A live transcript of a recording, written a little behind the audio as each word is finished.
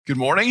Good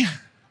morning.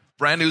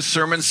 Brand new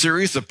sermon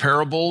series, The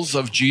Parables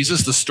of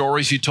Jesus, the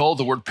stories he told.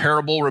 The word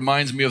parable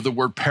reminds me of the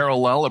word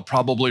parallel. It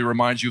probably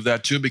reminds you of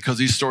that too, because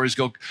these stories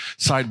go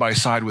side by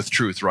side with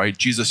truth, right?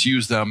 Jesus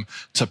used them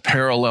to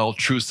parallel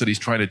truths that he's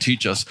trying to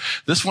teach us.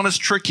 This one is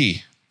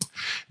tricky.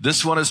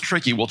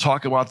 We'll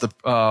talk about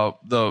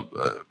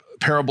the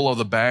parable of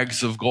the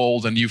bags of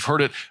gold, and you've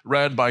heard it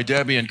read by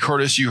Debbie and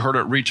Curtis. You heard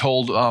it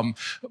retold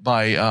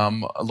by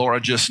Laura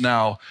just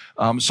now.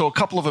 So a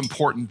couple of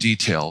important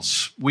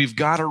details. We've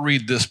got to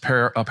read this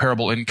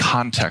parable in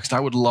context. I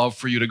would love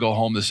for you to go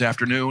home this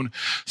afternoon,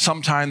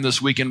 sometime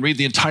this week, and read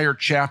the entire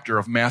chapter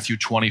of Matthew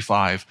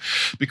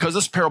 25, because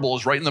this parable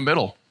is right in the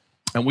middle.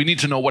 And we need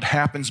to know what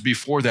happens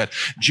before that.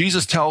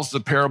 Jesus tells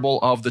the parable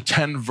of the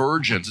 10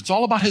 virgins. It's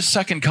all about his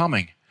second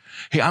coming.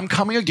 Hey, I'm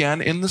coming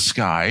again in the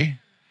sky,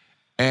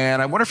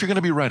 and I wonder if you're going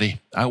to be ready.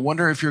 I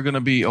wonder if you're going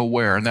to be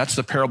aware. And that's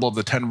the parable of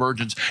the 10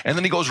 virgins. And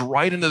then he goes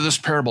right into this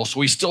parable.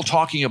 So he's still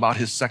talking about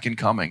his second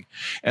coming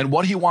and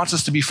what he wants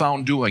us to be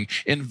found doing,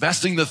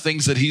 investing the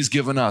things that he's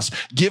given us,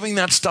 giving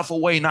that stuff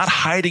away, not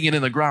hiding it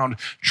in the ground,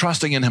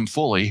 trusting in him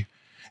fully.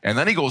 And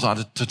then he goes on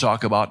to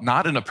talk about,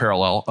 not in a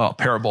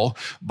parable,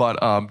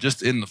 but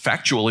just in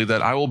factually,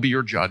 that I will be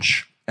your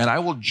judge, and I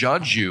will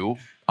judge you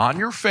on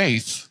your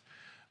faith,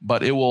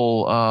 but it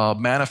will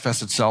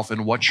manifest itself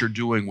in what you're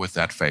doing with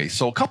that faith.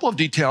 So a couple of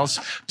details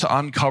to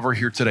uncover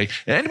here today.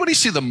 Anybody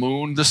see the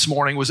moon this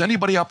morning? Was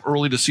anybody up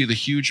early to see the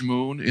huge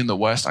moon in the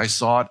west? I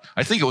saw it.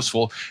 I think it was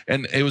full.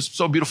 And it was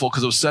so beautiful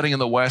because it was setting in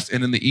the west,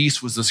 and in the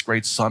east was this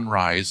great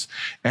sunrise.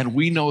 And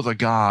we know the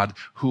God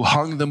who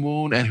hung the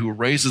moon and who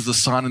raises the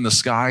sun in the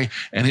sky,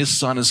 and his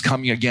son is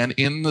coming again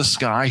in the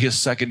sky, his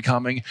second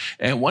coming.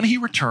 And when he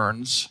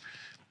returns,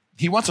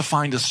 he wants to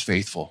find us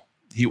faithful.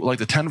 He, like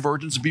the 10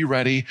 virgins, be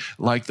ready,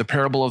 like the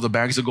parable of the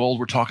bags of gold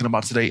we're talking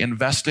about today,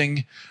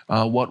 investing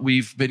what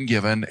we've been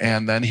given,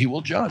 and then he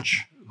will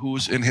judge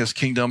who's in his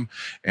kingdom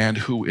and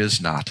who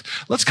is not.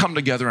 Let's come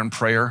together in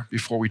prayer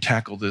before we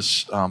tackle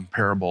this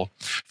parable.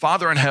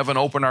 Father in heaven,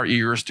 open our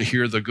ears to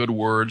hear the good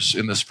words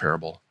in this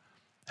parable.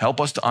 Help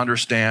us to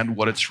understand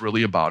what it's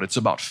really about. It's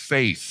about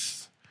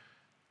faith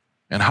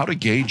and how to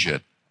gauge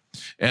it,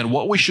 and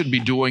what we should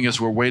be doing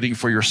as we're waiting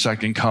for your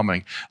second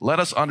coming. Let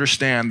us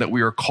understand that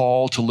we are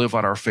called to live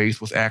out our faith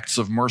with acts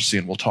of mercy,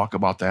 and we'll talk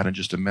about that in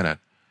just a minute.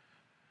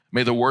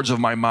 May the words of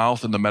my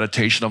mouth and the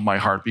meditation of my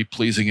heart be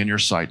pleasing in your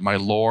sight, my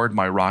Lord,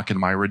 my rock, and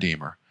my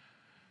Redeemer.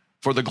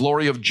 For the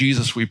glory of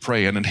Jesus we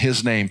pray, and in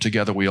his name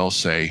together we all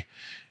say,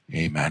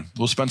 amen.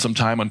 We'll spend some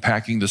time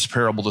unpacking this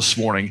parable this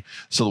morning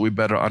so that we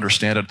better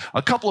understand it.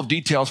 A couple of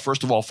details,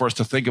 first of all, for us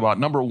to think about.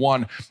 Number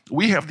one,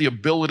 we have the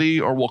ability,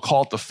 or we'll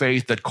call it the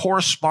faith, that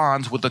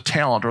corresponds with the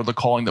talent or the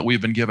calling that we've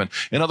been given.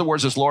 In other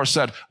words, as Laura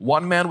said,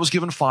 one man was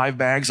given 5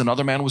 bags,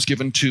 another man was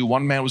given 2,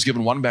 one man was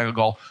given 1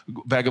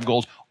 bag of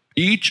gold,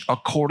 each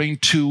according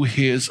to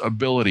his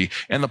ability.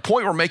 And the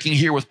point we're making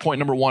here with point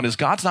number 1 is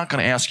God's not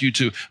going to ask you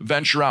to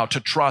venture out, to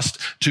trust,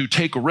 to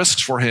take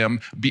risks for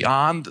him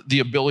beyond the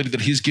ability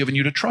that he's given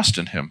you to trust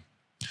in him.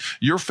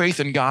 Your faith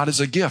in God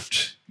is a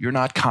gift. You're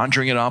not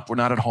conjuring it up. We're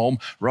not at home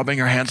rubbing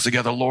our hands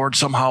together. Lord,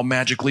 somehow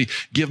magically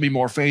give me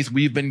more faith.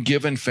 We've been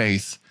given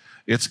faith.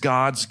 It's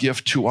God's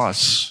gift to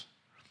us.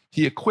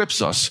 He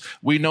equips us.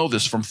 We know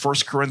this from 1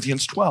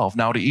 Corinthians 12.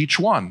 Now to each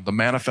one, the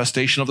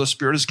manifestation of the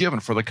Spirit is given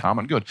for the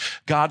common good.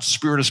 God's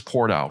Spirit is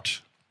poured out.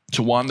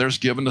 To one, there's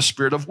given the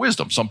spirit of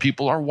wisdom. Some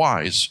people are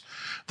wise.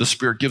 The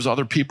Spirit gives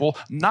other people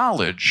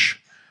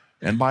knowledge.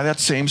 And by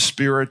that same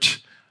Spirit,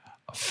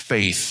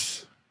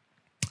 faith.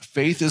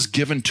 Faith is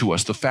given to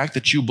us. The fact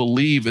that you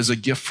believe is a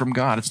gift from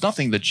God. It's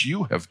nothing that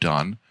you have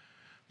done.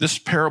 This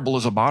parable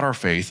is about our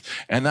faith,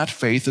 and that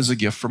faith is a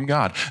gift from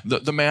God.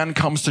 The man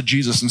comes to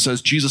Jesus and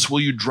says, Jesus, will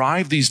you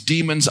drive these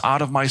demons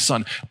out of my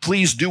son?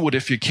 Please do it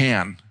if you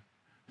can.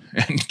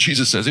 And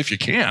Jesus says, if you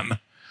can.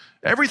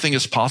 Everything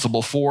is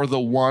possible for the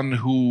one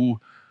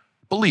who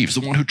believes,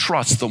 the one who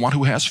trusts, the one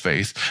who has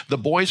faith. The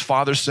boy's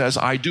father says,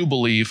 I do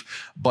believe,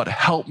 but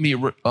help me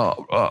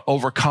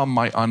overcome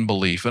my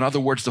unbelief. In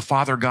other words, the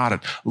father got it.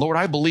 Lord,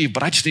 I believe,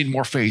 but I just need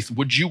more faith.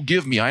 Would you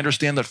give me? I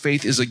understand that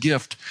faith is a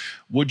gift.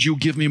 Would you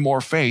give me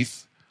more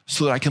faith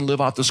so that I can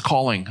live out this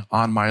calling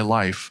on my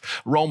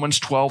life? Romans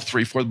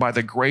 12:3, for by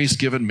the grace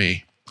given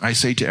me, I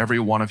say to every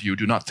one of you,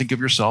 do not think of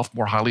yourself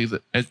more highly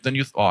than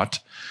you ought,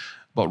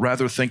 but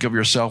rather think of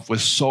yourself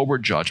with sober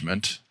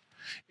judgment,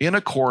 in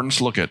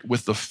accordance,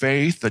 with the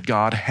faith that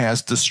God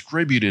has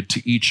distributed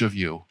to each of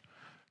you.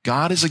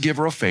 God is a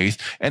giver of faith,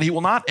 and he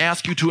will not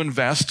ask you to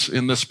invest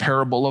in this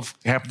parable of,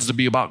 happens to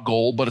be about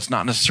gold, but it's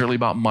not necessarily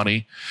about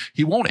money.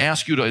 He won't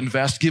ask you to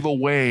invest, give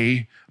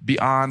away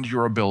beyond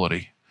your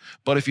ability.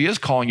 But if he is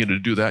calling you to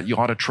do that, you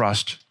ought to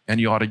trust,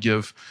 and you ought to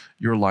give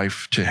your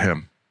life to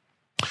him.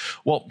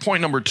 Well,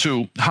 point number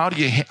two, how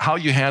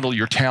you handle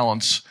your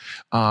talents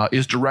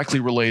is directly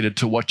related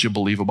to what you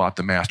believe about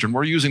the master. And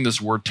we're using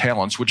this word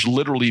talents, which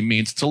literally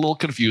means, it's a little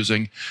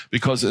confusing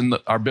because in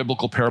our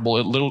biblical parable,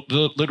 it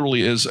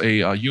literally is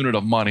a unit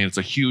of money. It's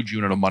a huge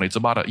unit of money. It's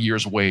about a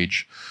year's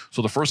wage.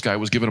 So the first guy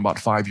was given about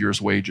 5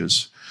 years'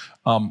 wages.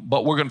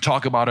 But we're going to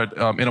talk about it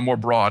in a more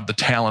broad, the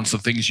talents, the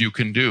things you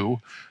can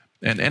do.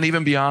 And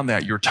even beyond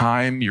that, your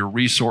time, your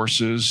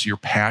resources, your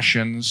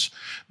passions,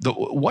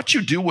 what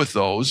you do with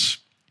those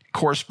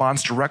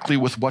corresponds directly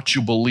with what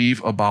you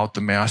believe about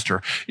the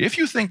master. If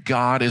you think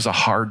God is a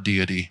hard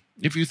deity,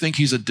 if you think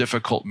he's a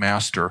difficult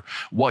master,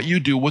 what you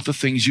do with the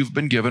things you've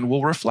been given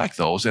will reflect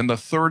those. And the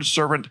third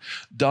servant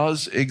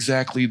does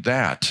exactly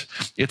that.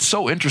 It's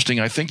so interesting.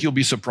 I think you'll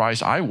be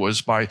surprised. I was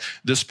by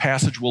this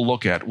passage we'll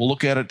look at. We'll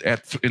look at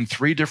it in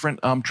 3 different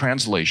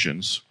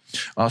translations.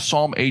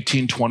 Psalm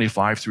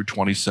 18:25 through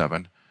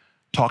 27,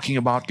 talking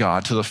about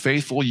God. To the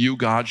faithful, you,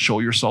 God, show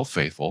yourself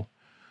faithful.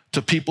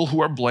 To people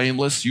who are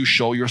blameless, you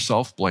show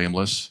yourself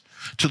blameless.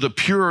 To the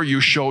pure,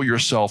 you show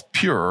yourself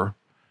pure.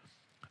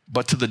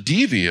 But to the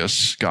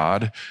devious,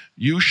 God,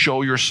 you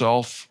show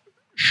yourself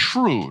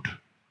shrewd.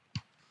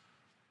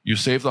 You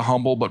save the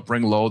humble, but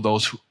bring low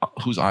those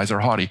whose eyes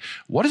are haughty.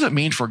 What does it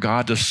mean for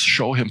God to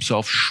show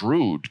himself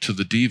shrewd to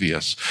the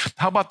devious?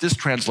 How about this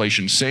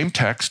translation? Same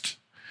text.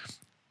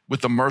 With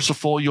the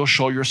merciful, you'll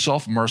show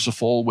yourself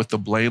merciful. With the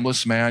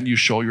blameless man, you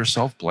show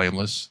yourself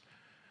blameless.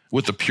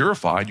 With the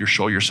purified, you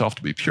show yourself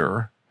to be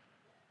pure.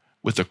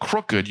 With the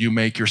crooked, you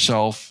make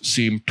yourself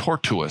seem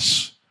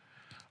tortuous.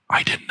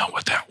 I didn't know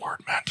what that word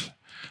meant.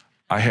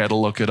 I had to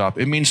look it up.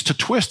 It means to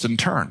twist and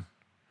turn.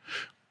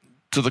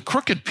 To the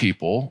crooked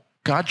people,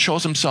 God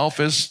shows himself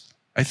as,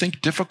 I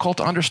think, difficult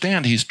to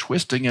understand. He's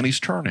twisting and he's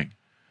turning.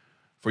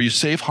 For you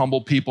save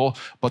humble people,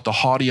 but the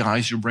haughty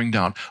eyes you bring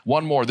down.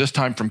 One more, this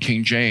time from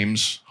King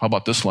James. How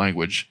about this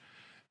language?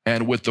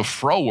 And with the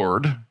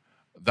froward,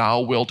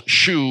 thou wilt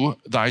shew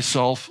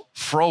thyself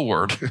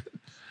froward.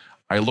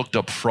 I looked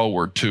up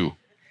froward too.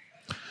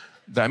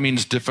 That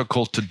means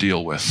difficult to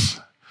deal with.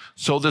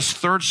 So this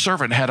third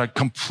servant had a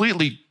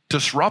completely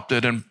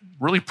disrupted and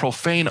really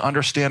profane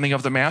understanding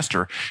of the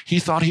master. He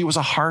thought he was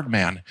a hard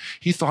man.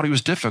 He thought he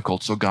was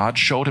difficult. So God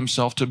showed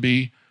himself to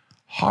be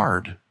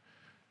hard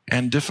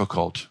and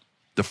difficult.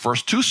 The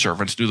first 2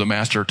 servants knew the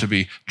master to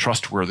be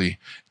trustworthy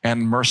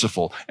and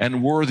merciful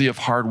and worthy of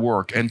hard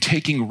work and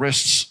taking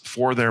risks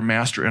for their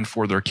master and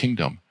for their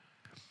kingdom.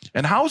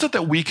 And how is it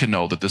that we can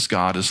know that this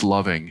God is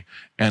loving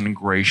and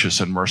gracious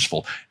and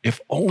merciful?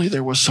 If only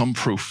there was some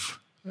proof,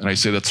 and I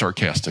say that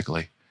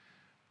sarcastically,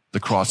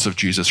 the cross of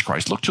Jesus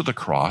Christ. Look to the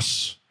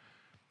cross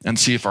and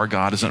see if our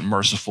God isn't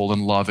merciful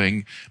and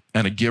loving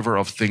and a giver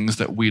of things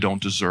that we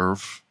don't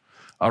deserve,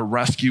 a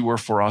rescuer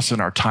for us in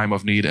our time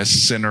of need as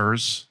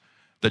sinners,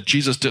 that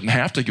Jesus didn't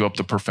have to give up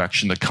the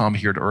perfection to come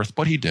here to earth,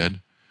 but he did.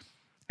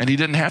 And he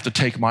didn't have to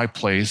take my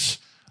place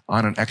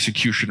on an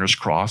executioner's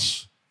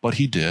cross, but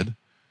he did.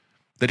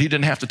 That he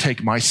didn't have to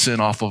take my sin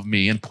off of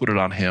me and put it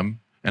on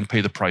him and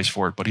pay the price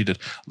for it, but he did.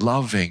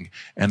 Loving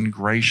and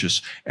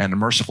gracious and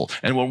merciful.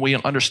 And when we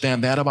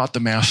understand that about the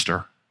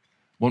master,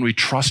 when we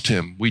trust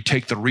him, we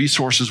take the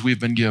resources we've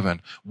been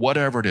given,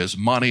 whatever it is,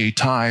 money,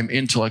 time,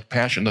 intellect,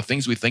 passion, the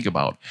things we think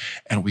about,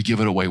 and we give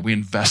it away. We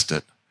invest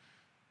it.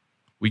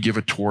 We give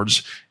it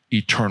towards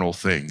eternal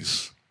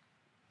things.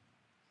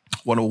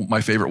 One of my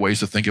favorite ways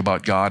to think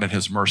about God and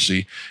his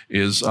mercy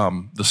is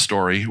the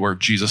story where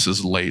Jesus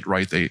is late,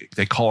 right?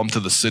 They call him to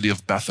the city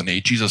of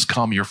Bethany. Jesus,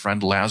 come, your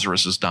friend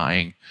Lazarus is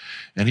dying.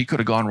 And he could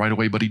have gone right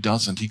away, but he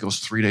doesn't. He goes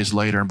 3 days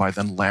later, and by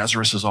then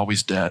Lazarus is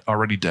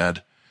already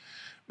dead.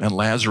 And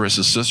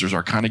Lazarus' sisters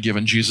are kind of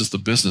giving Jesus the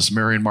business,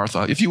 Mary and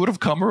Martha. If you would have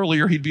come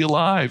earlier, he'd be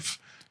alive.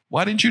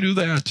 Why didn't you do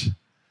that?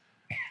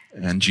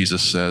 And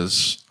Jesus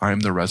says, I am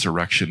the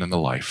resurrection and the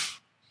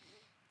life.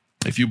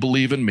 If you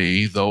believe in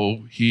me,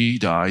 though he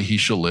die, he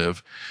shall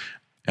live.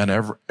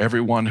 And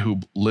everyone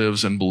who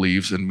lives and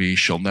believes in me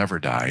shall never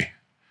die.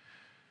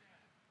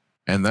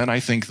 And then I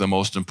think the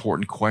most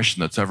important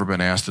question that's ever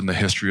been asked in the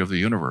history of the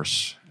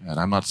universe, and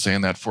I'm not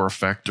saying that for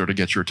effect or to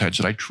get your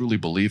attention, I truly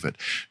believe it.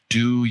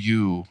 Do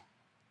you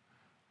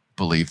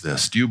believe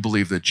this? Do you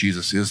believe that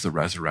Jesus is the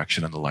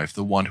resurrection and the life,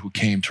 the one who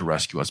came to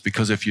rescue us?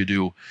 Because if you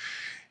do,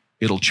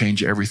 it'll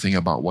change everything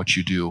about what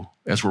you do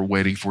as we're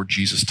waiting for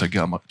Jesus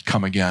to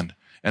come again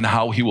and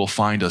how he will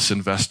find us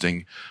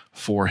investing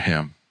for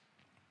him.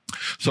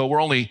 So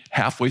we're only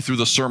halfway through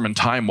the sermon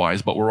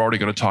time-wise, but we're already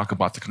going to talk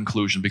about the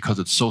conclusion because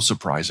it's so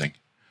surprising.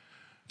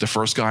 The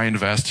first guy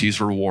invests,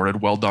 he's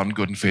rewarded. Well done,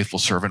 good and faithful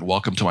servant.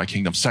 Welcome to my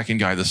kingdom. Second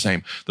guy, the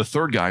same. The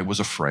third guy was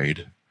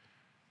afraid.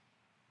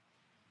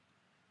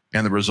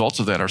 And the results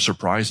of that are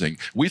surprising.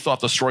 We thought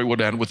the story would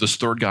end with this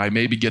third guy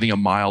maybe getting a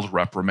mild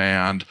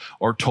reprimand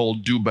or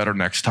told, do better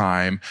next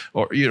time.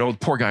 Or, the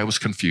poor guy was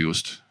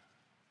confused.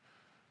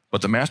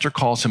 But the master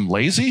calls him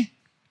lazy,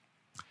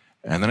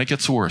 and then it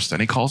gets worse. Then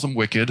he calls him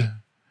wicked,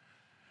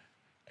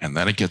 and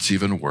then it gets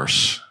even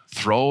worse.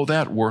 Throw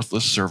that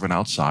worthless servant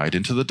outside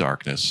into the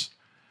darkness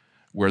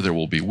where there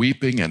will be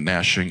weeping and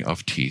gnashing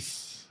of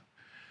teeth.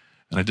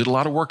 And I did a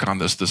lot of work on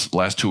this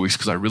last 2 weeks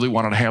because I really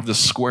wanted to have this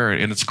square,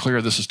 and it's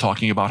clear this is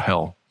talking about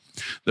hell.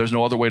 There's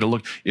no other way to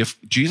look. If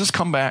Jesus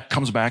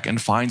comes back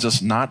and finds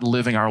us not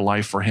living our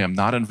life for him,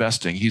 not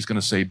investing, he's going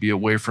to say, be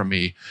away from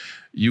me.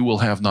 You will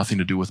have nothing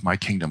to do with my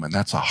kingdom. And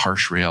that's a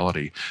harsh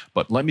reality.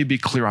 But let me be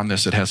clear on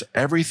this. It has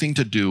everything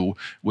to do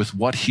with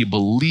what he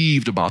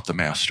believed about the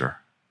master.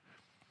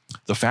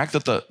 The fact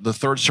that the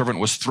third servant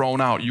was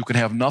thrown out, you can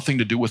have nothing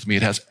to do with me.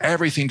 It has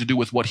everything to do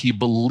with what he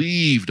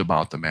believed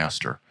about the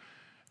master.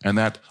 And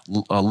that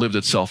lived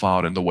itself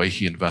out in the way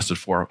he invested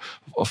for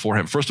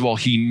him. First of all,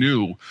 he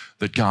knew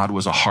that God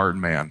was a hard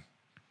man.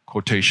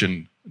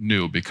 Quotation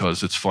knew,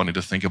 because it's funny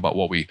to think about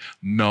what we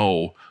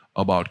know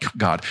about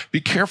God. Be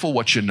careful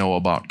what you know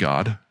about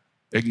God.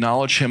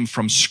 Acknowledge him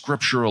from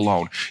Scripture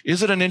alone.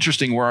 Isn't it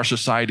interesting where our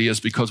society is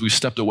because we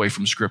stepped away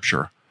from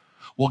Scripture?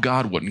 Well,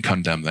 God wouldn't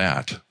condemn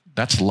that.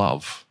 That's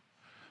love.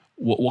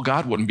 Well,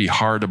 God wouldn't be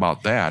hard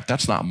about that.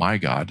 That's not my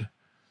God.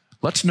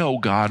 Let's know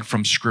God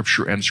from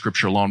Scripture and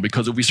Scripture alone,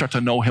 because if we start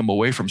to know him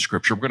away from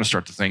Scripture, we're going to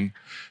start to think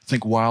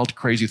wild,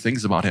 crazy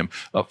things about him.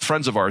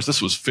 Friends of ours,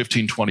 this was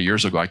 15, 20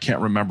 years ago. I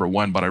can't remember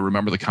when, but I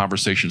remember the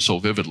conversation so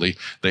vividly.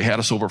 They had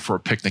us over for a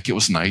picnic. It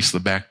was nice, the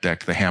back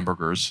deck, the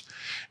hamburgers.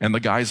 And the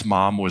guy's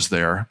mom was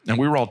there, and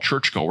we were all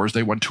churchgoers.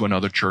 They went to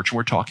another church, and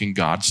we're talking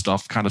God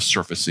stuff, kind of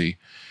surfacey.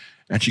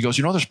 And she goes,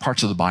 there's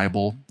parts of the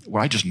Bible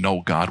where I just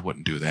know God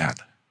wouldn't do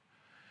that.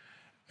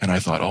 And I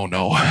thought, oh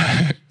no.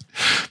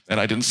 And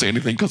I didn't say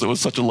anything because it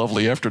was such a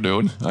lovely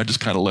afternoon. I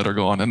just kind of let her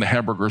go on, and the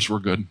hamburgers were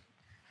good.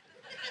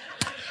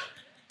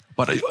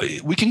 But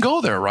we can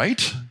go there,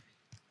 right?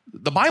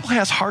 The Bible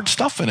has hard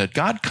stuff in it.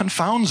 God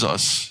confounds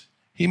us.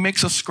 He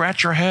makes us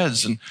scratch our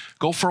heads and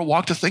go for a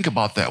walk to think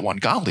about that one.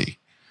 Golly.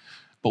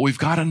 But we've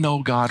got to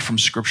know God from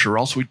Scripture, or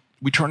else we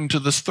turn into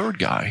this third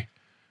guy,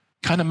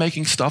 kind of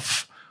making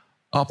stuff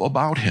up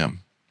about him.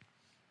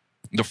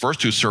 The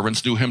first two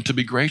servants knew him to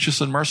be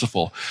gracious and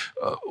merciful.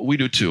 We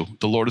do too.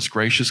 The Lord is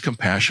gracious,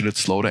 compassionate,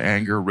 slow to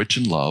anger, rich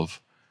in love.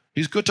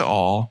 He's good to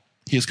all.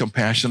 He is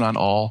compassionate on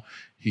all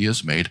he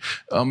has made.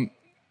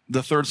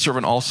 The third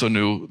servant also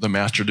knew the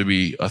master to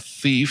be a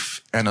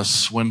thief and a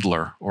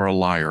swindler, or a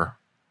liar.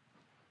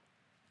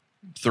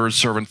 Third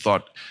servant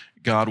thought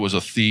God was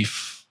a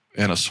thief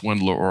and a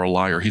swindler, or a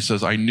liar. He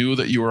says, I knew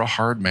that you are a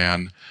hard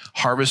man,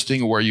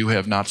 harvesting where you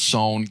have not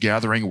sown,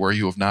 gathering where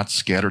you have not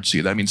scattered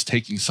seed. That means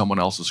taking someone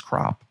else's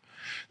crop.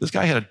 This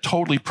guy had a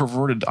totally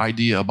perverted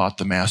idea about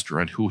the master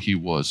and who he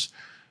was.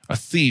 A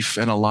thief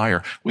and a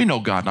liar. We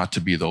know God not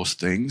to be those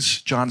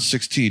things. John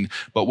 16,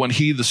 but when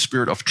he, the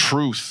Spirit of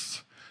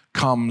truth,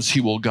 comes,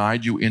 he will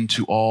guide you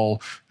into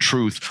all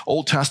truth.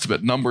 Old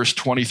Testament, Numbers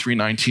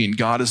 23:19,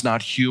 God is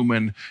not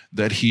human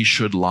that he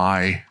should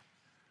lie.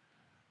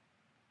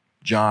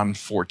 John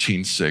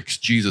 14:6,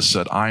 Jesus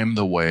said, I am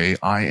the way,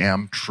 I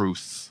am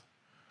truth.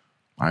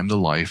 I am the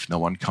life. No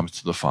one comes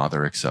to the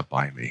Father except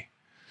by me.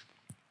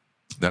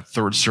 That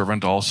third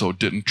servant also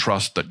didn't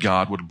trust that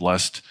God would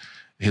bless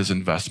his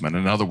investment.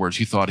 In other words,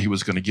 he thought he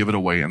was going to give it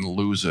away and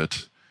lose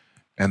it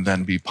and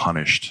then be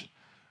punished.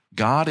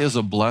 God is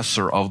a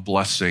blesser of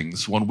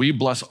blessings. When we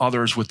bless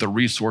others with the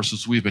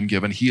resources we've been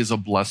given, he is a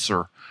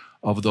blesser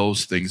of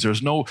those things.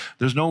 There's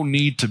no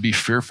need to be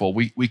fearful.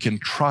 We can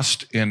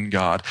trust in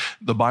God.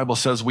 The Bible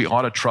says we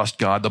ought to trust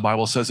God. The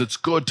Bible says it's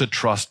good to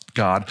trust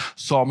God.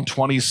 Psalm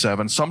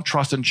 27, some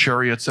trust in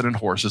chariots and in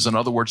horses. In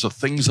other words, the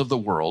things of the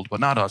world,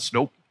 but not us.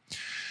 Nope.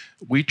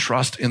 We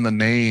trust in the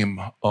name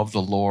of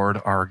the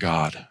Lord our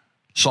God.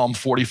 Psalm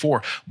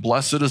 44,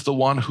 blessed is the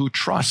one who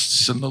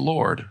trusts in the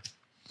Lord.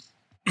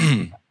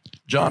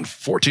 John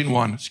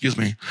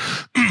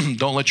 14:1,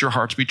 don't let your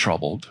hearts be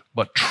troubled,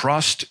 but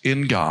trust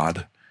in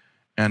God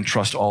and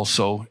trust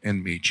also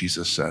in me,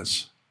 Jesus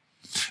says.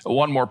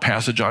 One more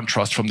passage on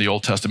trust from the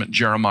Old Testament,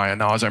 Jeremiah.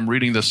 Now, as I'm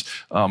reading this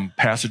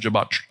passage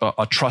about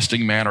a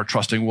trusting man or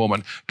trusting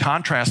woman,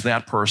 contrast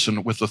that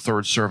person with the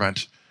third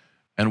servant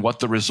and what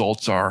the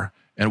results are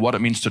and what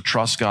it means to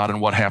trust God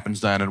and what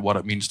happens then, and what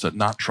it means to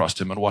not trust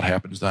him and what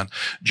happens then.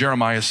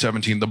 Jeremiah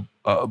 17,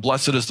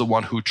 blessed is the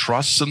one who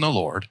trusts in the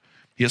Lord.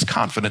 He has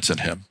confidence in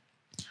him.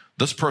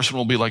 This person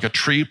will be like a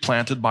tree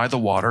planted by the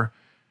water,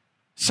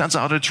 sends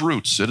out its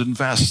roots. It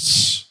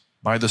invests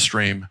by the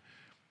stream.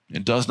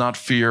 It does not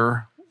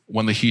fear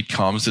when the heat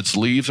comes. Its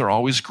leaves are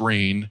always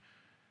green.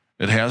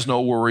 It has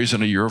no worries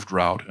in a year of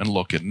drought. And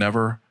look, it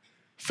never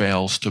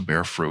fails to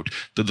bear fruit.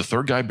 Did the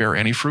third guy bear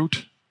any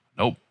fruit?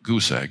 Nope,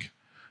 goose egg.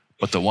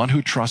 But the one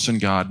who trusts in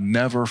God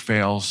never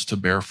fails to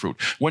bear fruit.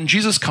 When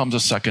Jesus comes a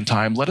second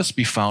time, let us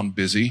be found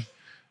busy,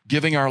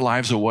 giving our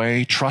lives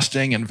away,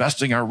 trusting,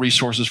 investing our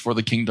resources for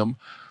the kingdom.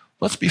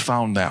 Let's be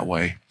found that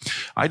way.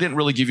 I didn't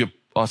really give you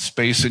a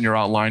space in your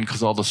outline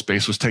because all the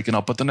space was taken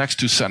up, but the next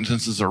two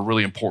sentences are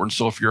really important.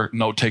 So if you're a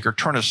note taker,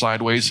 turn it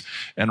sideways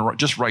and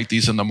just write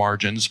these in the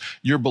margins.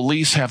 Your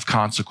beliefs have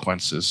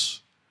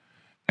consequences,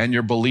 and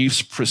your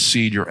beliefs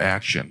precede your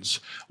actions.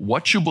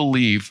 What you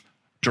believe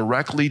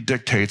directly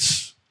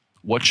dictates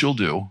what you'll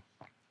do,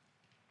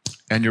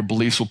 and your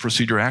beliefs will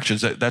precede your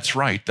actions. That's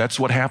right. That's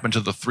what happened to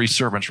the three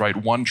servants, right?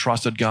 One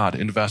trusted God,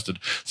 invested.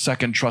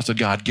 Second trusted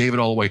God, gave it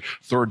all away.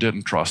 Third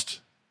didn't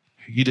trust.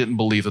 He didn't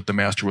believe that the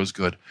master was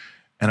good,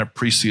 and it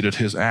preceded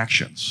his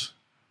actions.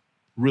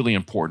 Really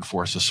important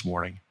for us this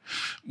morning.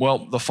 Well,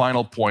 the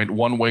final point,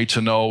 one way to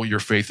know your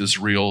faith is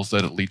real is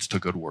that it leads to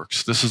good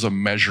works. This is a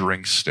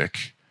measuring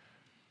stick.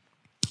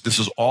 This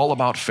is all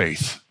about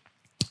faith.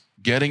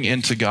 Getting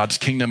into God's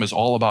kingdom is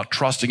all about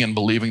trusting and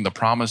believing the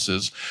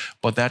promises,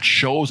 but that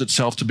shows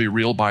itself to be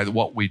real by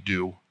what we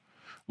do.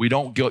 We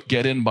don't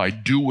get in by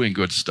doing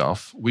good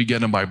stuff. We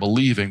get in by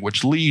believing,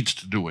 which leads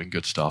to doing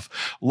good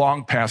stuff.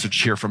 Long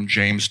passage here from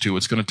James 2.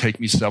 It's going to take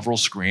me several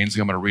screens.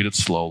 I'm going to read it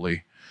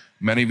slowly.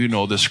 Many of you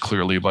know this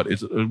clearly, but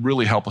it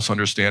really helps us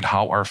understand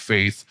how our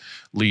faith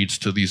leads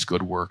to these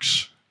good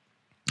works.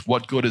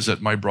 What good is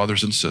it, my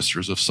brothers and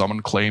sisters, if someone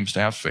claims to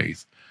have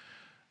faith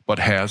but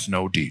has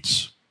no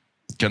deeds?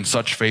 Can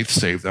such faith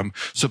save them?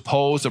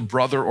 Suppose a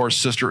brother or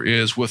sister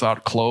is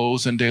without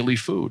clothes and daily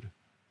food.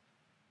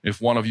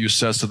 If one of you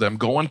says to them,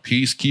 go in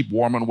peace, keep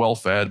warm and well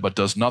fed, but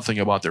does nothing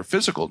about their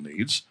physical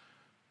needs,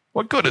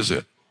 what good is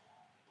it?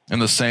 In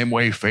the same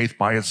way, faith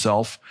by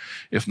itself,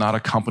 if not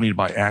accompanied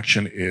by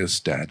action, is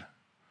dead.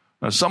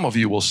 Now, some of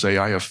you will say,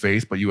 I have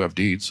faith, but you have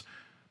deeds.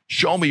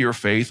 Show me your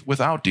faith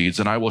without deeds,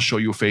 and I will show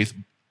you faith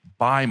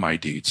by my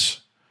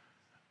deeds.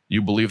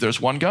 You believe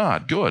there's one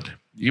God. Good.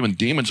 Even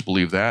demons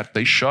believe that.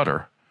 They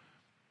shudder.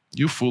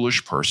 You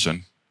foolish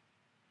person.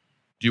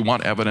 Do you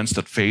want evidence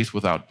that faith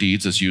without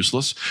deeds is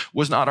useless?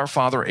 Was not our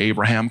father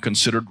Abraham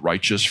considered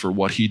righteous for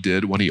what he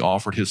did when he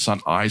offered his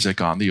son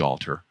Isaac on the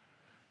altar?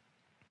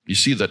 You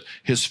see that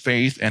his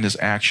faith and his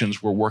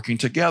actions were working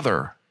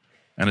together,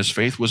 and his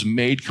faith was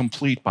made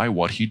complete by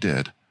what he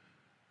did.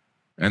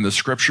 And the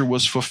scripture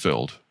was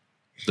fulfilled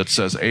that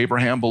says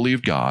Abraham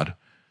believed God.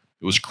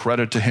 It was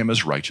credited to him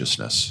as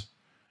righteousness,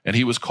 and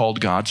he was called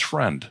God's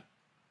friend.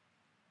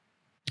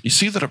 You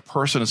see that a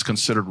person is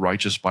considered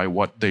righteous by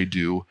what they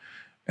do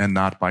and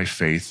not by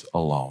faith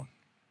alone.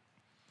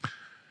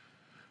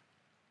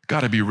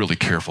 Got to be really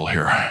careful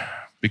here,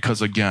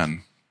 because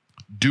again,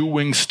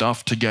 doing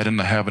stuff to get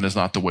into heaven is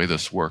not the way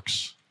this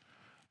works.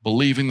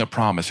 Believing the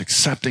promise,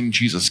 accepting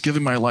Jesus,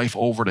 giving my life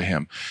over to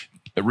him,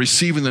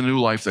 receiving the new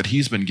life that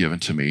he's been given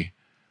to me.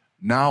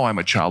 Now I'm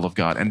a child of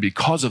God, and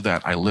because of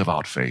that, I live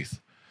out faith.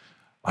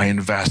 I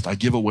invest, I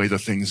give away the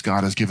things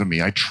God has given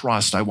me. I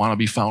trust, I want to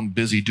be found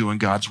busy doing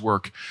God's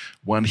work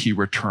when he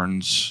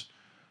returns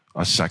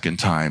a second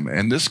time.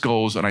 And this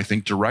goes, and I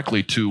think,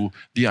 directly to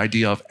the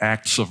idea of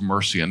acts of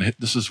mercy. And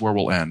this is where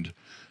we'll end.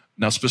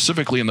 Now,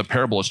 specifically in the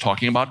parable, it's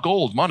talking about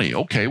gold, money.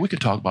 Okay, we can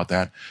talk about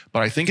that.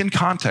 But I think in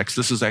context,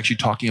 this is actually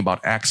talking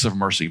about acts of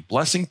mercy,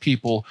 blessing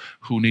people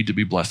who need to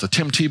be blessed. The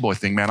Tim Tebow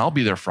thing, man, I'll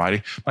be there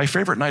Friday. My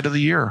favorite night of the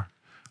year.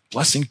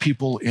 Blessing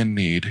people in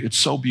need. It's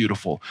so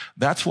beautiful.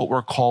 That's what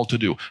we're called to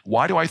do.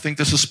 Why do I think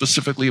this is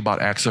specifically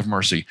about acts of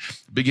mercy?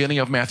 Beginning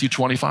of Matthew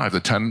 25, the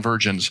 10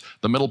 virgins,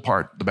 the middle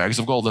part, the bags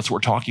of gold, that's what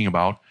we're talking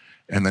about.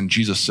 And then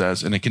Jesus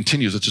says, and it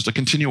continues, it's just a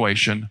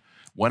continuation.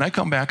 When I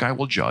come back, I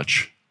will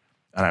judge.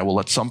 And I will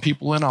let some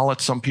people in, I'll let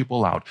some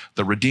people out.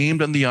 The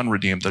redeemed and the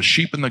unredeemed, the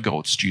sheep and the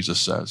goats, Jesus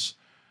says.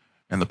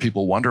 And the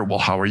people wonder, well,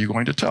 how are you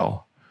going to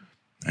tell?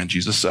 And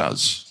Jesus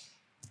says,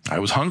 I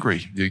was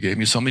hungry. You gave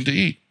me something to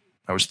eat.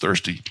 I was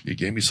thirsty. You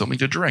gave me something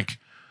to drink.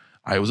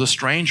 I was a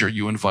stranger.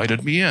 You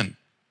invited me in.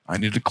 I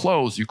needed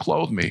clothes. You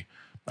clothed me.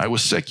 I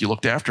was sick. You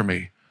looked after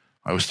me.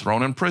 I was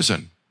thrown in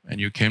prison,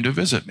 and you came to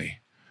visit me.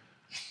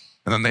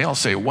 And then they all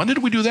say, when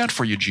did we do that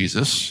for you,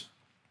 Jesus?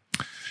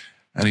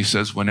 And he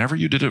says, whenever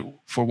you did it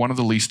for one of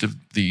the least of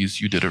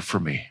these, you did it for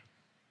me.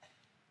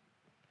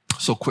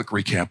 So quick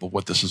recap of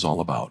what this is all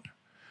about.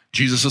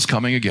 Jesus is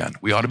coming again.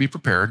 We ought to be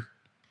prepared.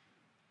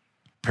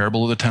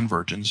 Parable of the 10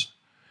 virgins.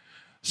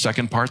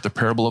 Second part, the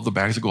parable of the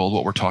bags of gold,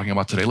 what we're talking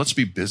about today. Let's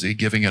be busy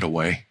giving it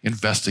away,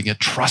 investing it,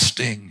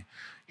 trusting.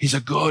 He's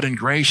a good and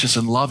gracious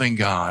and loving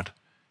God.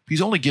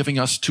 He's only giving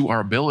us to our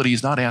ability.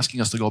 He's not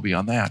asking us to go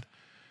beyond that.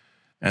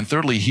 And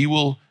thirdly, he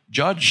will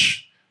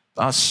judge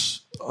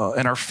us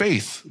and our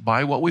faith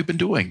by what we've been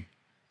doing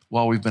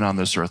while we've been on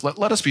this earth.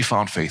 Let us be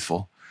found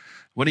faithful.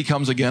 When he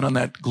comes again on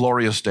that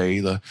glorious day,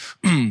 the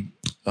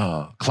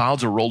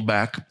clouds are rolled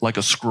back like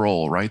a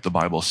scroll, right? The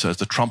Bible says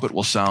the trumpet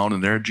will sound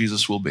and there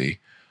Jesus will be.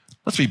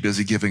 Let's be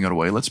busy giving it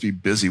away. Let's be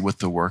busy with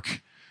the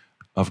work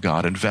of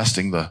God,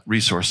 investing the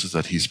resources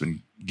that he's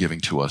been giving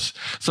to us.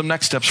 Some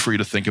next steps for you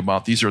to think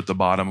about. These are at the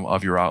bottom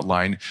of your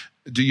outline.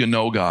 Do you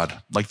know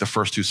God like the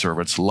first two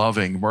servants?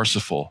 Loving,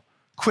 merciful,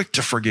 quick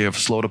to forgive,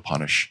 slow to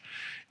punish.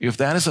 If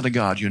that isn't a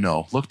God you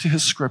know, look to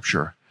his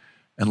scripture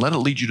and let it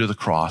lead you to the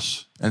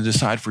cross and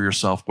decide for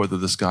yourself whether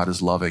this God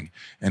is loving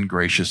and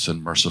gracious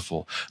and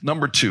merciful.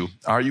 Number two,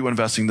 are you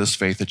investing this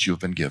faith that you've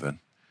been given?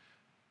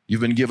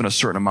 You've been given a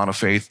certain amount of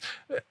faith.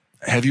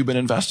 Have you been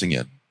investing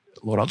it?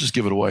 Lord, I'll just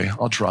give it away.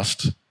 I'll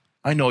trust.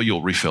 I know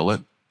you'll refill it.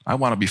 I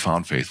want to be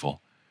found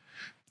faithful.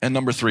 And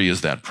number three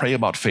is that pray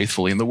about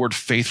faithfully. And the word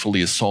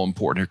faithfully is so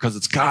important here because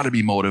it's got to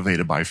be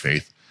motivated by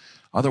faith.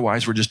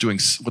 Otherwise, we're just doing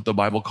what the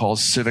Bible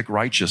calls civic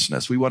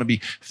righteousness. We want to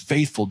be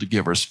faithful to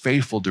givers,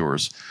 faithful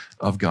doers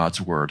of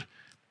God's word.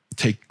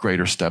 Take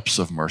greater steps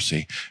of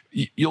mercy.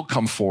 You'll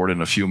come forward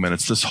in a few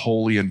minutes, this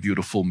holy and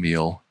beautiful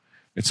meal.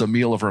 It's a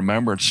meal of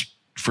remembrance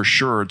for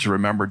sure, to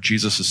remember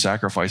Jesus'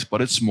 sacrifice,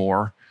 but it's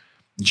more.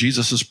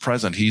 Jesus is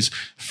present. He's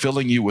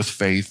filling you with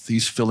faith.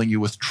 He's filling you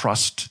with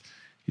trust.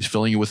 He's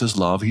filling you with his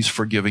love. He's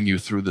forgiving you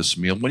through this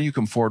meal. When you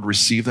come forward,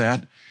 receive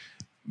that.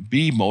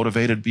 Be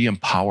motivated, be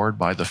empowered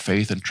by the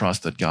faith and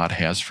trust that God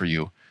has for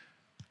you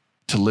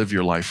to live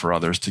your life for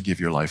others, to give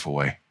your life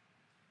away.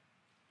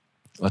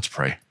 Let's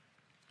pray.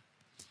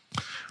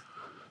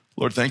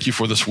 Lord, thank you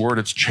for this word.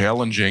 It's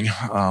challenging.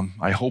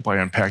 I hope I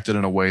unpacked it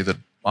in a way that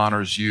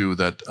honors you,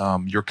 that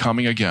you're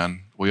coming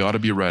again. We ought to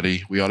be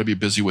ready. We ought to be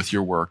busy with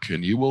your work,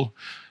 and you will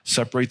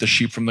separate the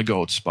sheep from the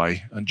goats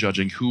by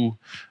judging who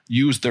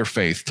used their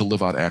faith to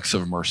live out acts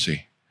of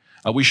mercy.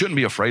 We shouldn't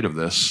be afraid of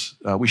this.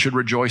 We should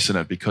rejoice in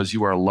it because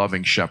you are a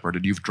loving shepherd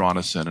and you've drawn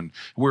us in, and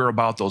we're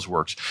about those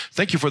works.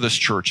 Thank you for this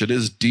church. It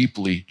is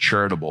deeply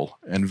charitable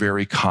and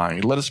very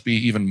kind. Let us be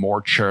even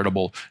more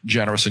charitable,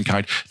 generous, and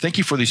kind. Thank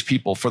you for these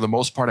people. For the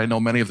most part, I know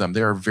many of them.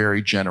 They are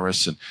very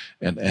generous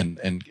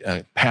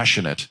and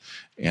passionate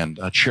and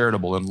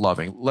charitable and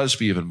loving. Let us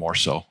be even more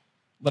so.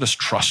 Let us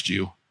trust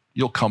you.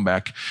 You'll come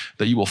back,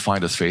 that you will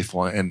find us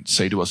faithful and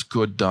say to us,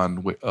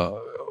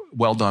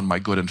 well done, my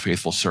good and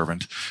faithful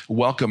servant.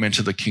 Welcome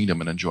into the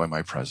kingdom and enjoy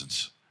my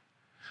presence.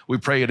 We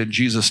pray it in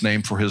Jesus'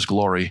 name for his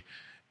glory,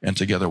 and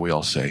together we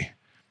all say,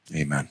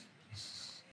 amen.